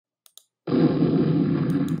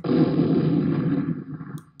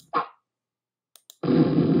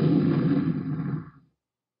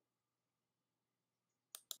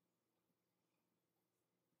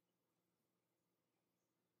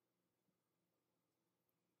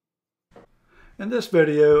In this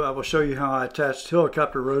video, I will show you how I attached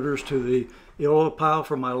helicopter rotors to the Aeolipile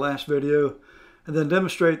from my last video, and then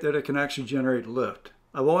demonstrate that it can actually generate lift.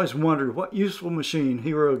 I've always wondered what useful machine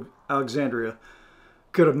Hero Alexandria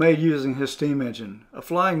could have made using his steam engine. A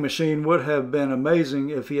flying machine would have been amazing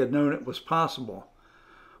if he had known it was possible.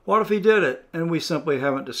 What if he did it and we simply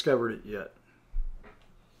haven't discovered it yet?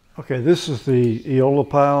 Okay, this is the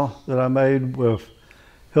Aeolipile that I made with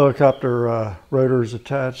helicopter rotors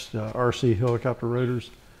attached, RC helicopter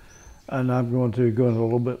rotors. And I'm going to go into a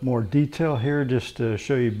little bit more detail here just to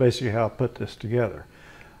show you basically how I put this together.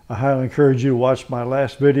 I highly encourage you to watch my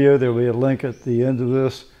last video. There will be a link at the end of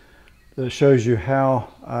this that shows you how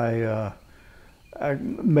I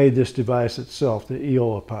made this device itself, the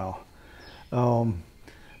Aeolipile.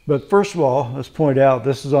 But first of all, let's point out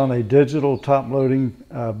this is on a digital top loading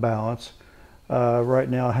balance. Right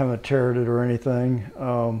now I haven't tiered it or anything,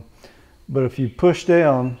 but if you push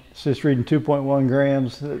down, see it's reading 2.1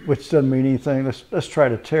 grams, which doesn't mean anything. Let's try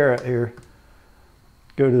to tare it here.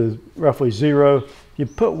 Go to roughly 0. You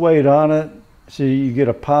put weight on it, so you get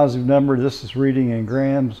a positive number. This is reading in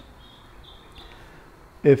grams.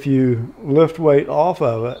 If you lift weight off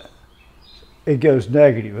of it, it goes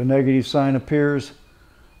negative. A negative sign appears.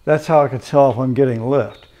 That's how I can tell if I'm getting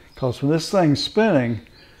lift, because when this thing's spinning,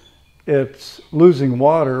 it's losing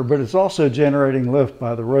water, but it's also generating lift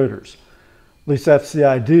by the rotors. At least that's the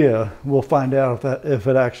idea. We'll find out if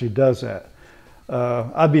it actually does that.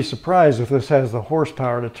 I'd be surprised if this has the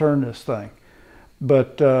horsepower to turn this thing.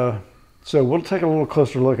 But so we'll take a little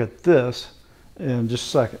closer look at this in just a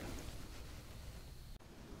second.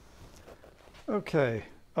 Okay.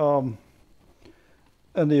 In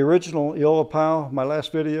the original Aeolipile, my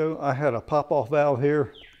last video, I had a pop-off valve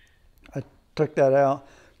here. I took that out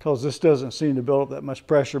because this doesn't seem to build up that much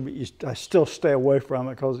pressure, but I still stay away from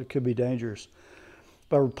it because it could be dangerous.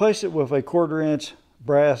 But I replaced it with a 1/4 inch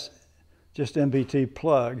brass, just MBT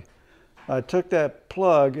plug. I took that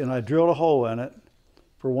plug and I drilled a hole in it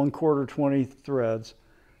for 1/4 20 threads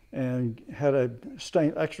and had a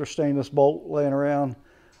extra stainless bolt laying around.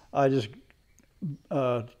 I just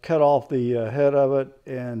cut off the head of it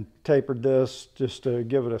and tapered this just to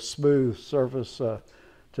give it a smooth surface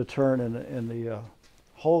to turn in the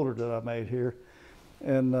holder that I made here.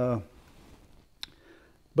 And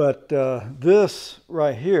but this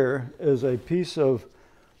right here is a piece of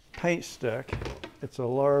paint stick. It's a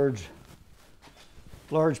large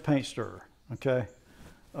paint stirrer. Okay,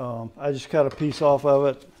 I just cut a piece off of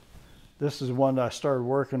it. This is one that I started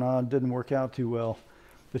working on. Didn't work out too well,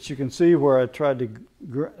 but you can see where I tried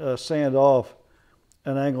to sand off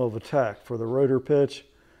an angle of attack for the rotor pitch,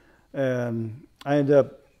 and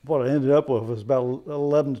what I ended up with was about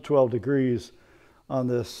 11 to 12 degrees on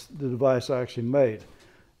the device I actually made.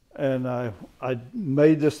 And I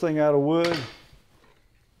made this thing out of wood.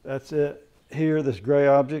 That's it here, this gray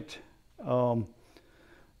object,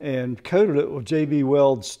 and coated it with JB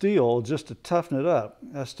Weld steel just to toughen it up.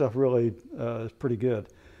 That stuff really is pretty good.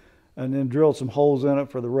 And then drilled some holes in it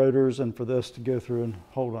for the rotors and for this to go through and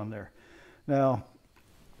hold on there. Now,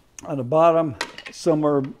 on the bottom,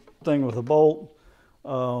 similar thing with a bolt.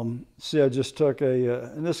 See, I just took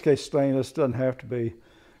in this case stainless, doesn't have to be,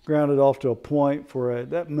 grounded off to a point for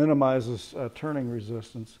that minimizes turning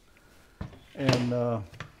resistance. And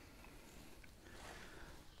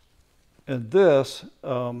this,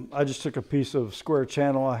 I just took a piece of square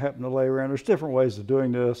channel I happened to lay around. There's different ways of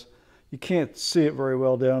doing this. You can't see it very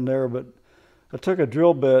well down there, but I took a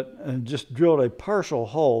drill bit and just drilled a partial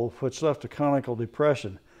hole, which left a conical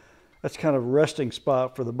depression. That's kind of a resting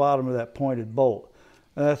spot for the bottom of that pointed bolt.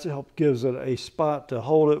 And that gives it a spot to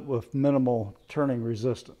hold it with minimal turning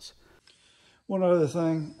resistance. One other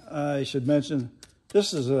thing I should mention,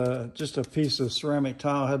 this is just a piece of ceramic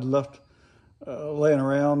tile I had left laying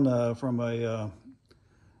around from a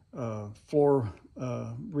floor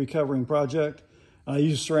recovering project. I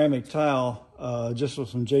used ceramic tile just with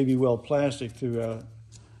some JB Weld plastic to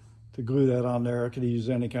glue that on there. I could use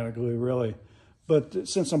any kind of glue really. But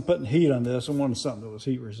since I'm putting heat on this, I wanted something that was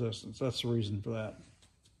heat resistant. So that's the reason for that.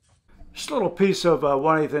 Just a little piece of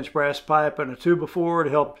 1/8 inch brass pipe and a 2x4 to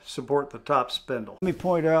help support the top spindle. Let me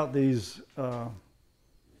point out these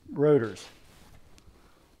rotors.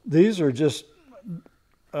 These are just,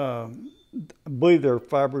 I believe they're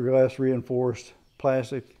fiberglass reinforced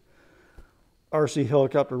plastic RC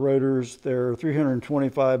helicopter rotors. They're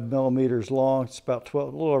 325 millimeters long. It's about a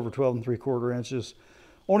little over 12 3/4 inches.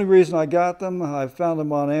 Only reason I got them, I found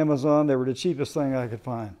them on Amazon. They were the cheapest thing I could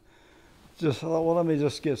find. Just thought, well, let me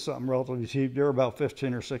just get something relatively cheap. They're about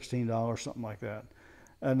 $15 or $16, something like that.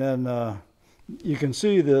 And then you can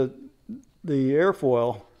see the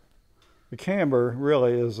airfoil The camber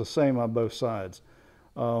really is the same on both sides,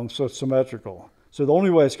 so it's symmetrical. So the only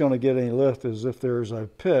way it's going to get any lift is if there's a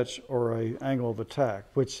pitch or a angle of attack,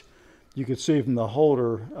 which you can see from the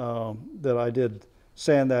holder that I did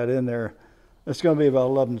sand that in there. It's going to be about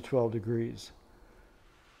 11 to 12 degrees.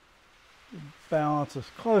 Balance is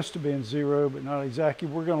close to being zero, but not exactly.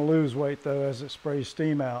 We're going to lose weight though as it sprays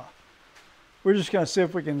steam out. We're just going to see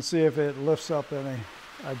if we can see if it lifts up any.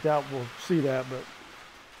 I doubt we'll see that, but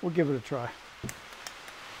we'll give it a try.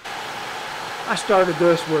 I started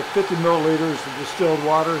this with 50 milliliters of distilled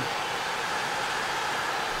water.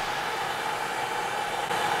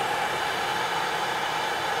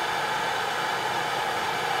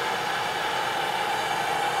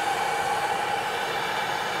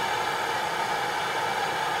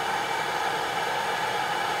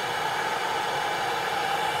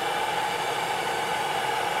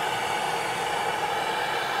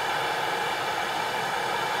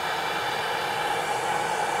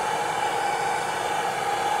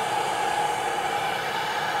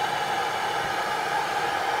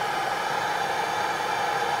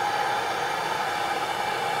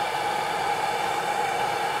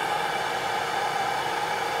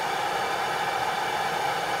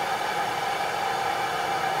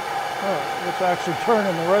 Oh, it's actually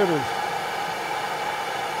turning the rotors.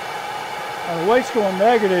 The weight's going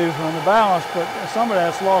negative on the balance, but some of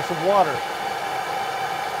that's loss of water.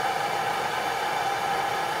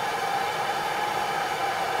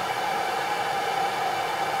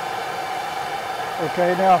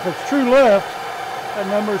 Okay, now if it's true lift, that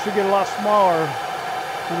number should get a lot smaller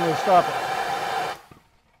when we stop it.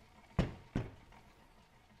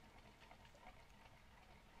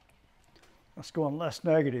 That's going less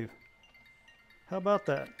negative. How about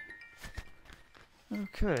that?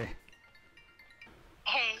 Okay.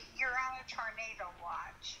 Hey, you're on a tornado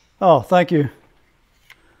watch. Oh, thank you.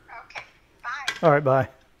 Okay, bye. All right, bye.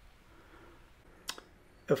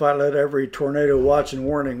 If I let every tornado watch and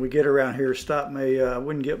warning we get around here stop me,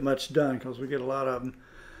 wouldn't get much done because we get a lot of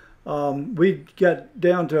them. We got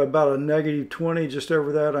down to about a negative 20, just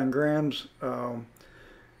over that on grams. When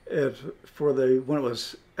it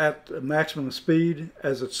was at the maximum speed.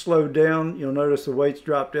 As it slowed down, you'll notice the weights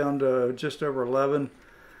dropped down to just over 11.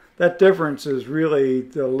 That difference is really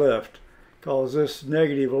the lift, because this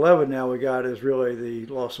negative 11 now we got is really the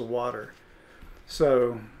loss of water.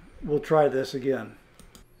 So we'll try this again.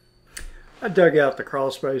 I dug out the crawl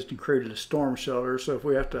space and created a storm shelter, so if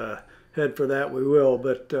we have to head for that we will,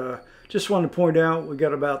 but just wanted to point out we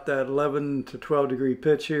got about that 11 to 12 degree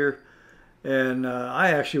pitch here. And I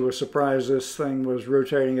actually was surprised this thing was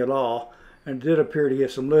rotating at all, and it did appear to get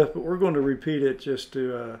some lift, but we're going to repeat it just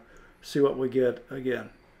to see what we get again.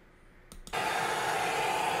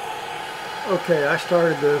 Okay, I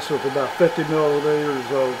started this with about 50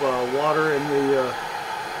 milliliters of water in the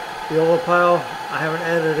Aeolipile. I haven't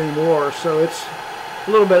added any more, so it's a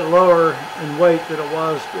little bit lower in weight than it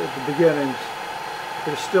was at the beginning,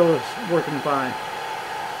 but it still is working fine.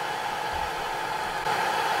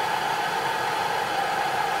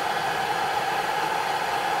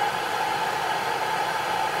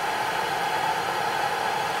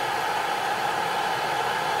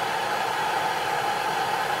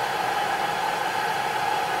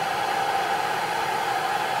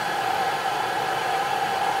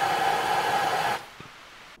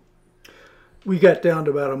 We got down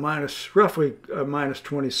to about roughly a minus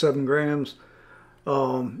 27 grams.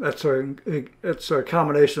 It's a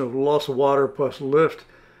combination of loss of water plus lift,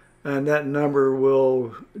 and that number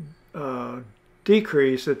will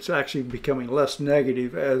decrease. It's actually becoming less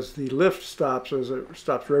negative as the lift stops, as it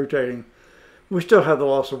stops rotating. We still have the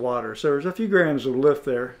loss of water, so there's a few grams of lift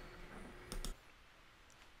there.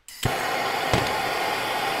 The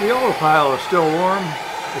Aeolipile is still warm.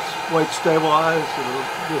 It's weight stabilized.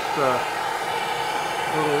 It'll just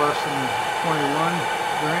a little less than 21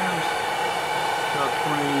 grams, about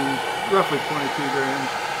roughly 22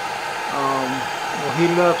 grams. We'll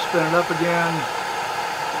heat it up, spin it up again.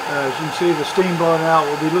 As you can see, the steam blowing out,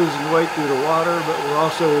 we'll be losing weight through the water, but we're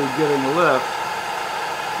also getting lift,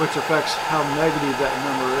 which affects how negative that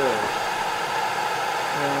number is.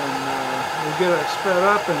 And we'll get it sped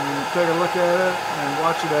up and take a look at it and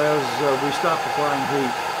watch it as we stop applying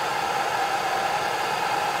heat.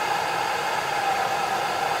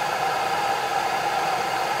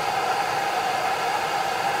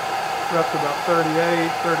 We're up to about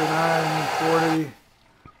 38, 39, 40.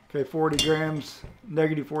 Okay, 40 grams,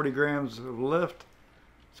 negative 40 grams of lift.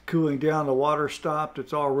 It's cooling down, the water stopped.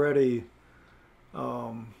 It's already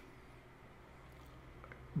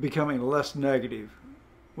becoming less negative,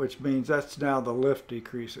 which means that's now the lift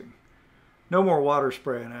decreasing. No more water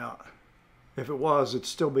spraying out. If it was, it'd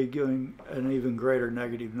still be giving an even greater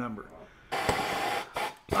negative number.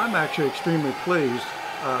 I'm actually extremely pleased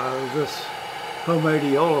this homemade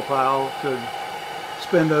Aeolipile could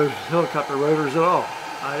spin those helicopter rotors at all.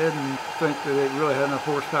 I didn't think that it really had enough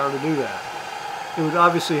horsepower to do that. It would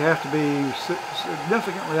obviously have to be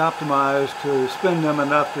significantly optimized to spin them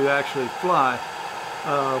enough to actually fly,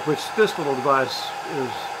 which this little device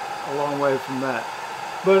is a long way from that.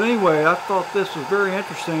 But anyway, I thought this was very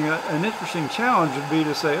interesting. An interesting challenge would be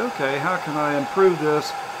to say, okay, how can I improve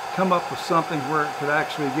this, come up with something where it could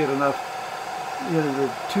actually get enough, you know,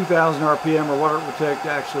 the 2,000 RPM or whatever it would take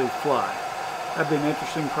to actually fly. That'd be an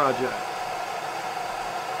interesting project.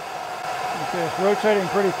 Okay, it's rotating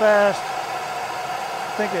pretty fast.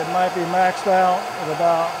 I think it might be maxed out at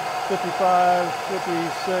about 55,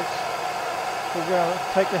 56. We're going to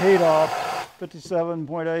take the heat off.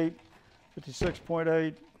 57.8,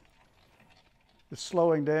 56.8. It's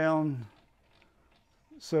slowing down,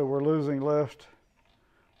 so we're losing lift.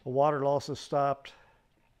 The water loss has stopped.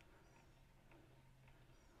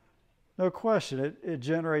 No question, it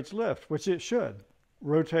generates lift, which it should.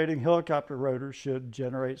 Rotating helicopter rotors should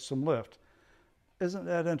generate some lift. Isn't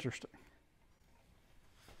that interesting?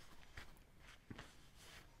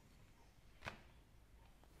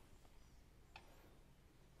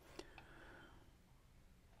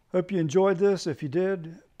 Hope you enjoyed this. If you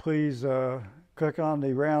did, please click on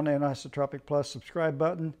the round Anisotropic Plus subscribe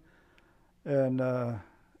button and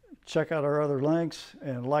check out our other links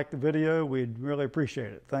and like the video. We'd really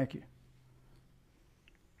appreciate it. Thank you.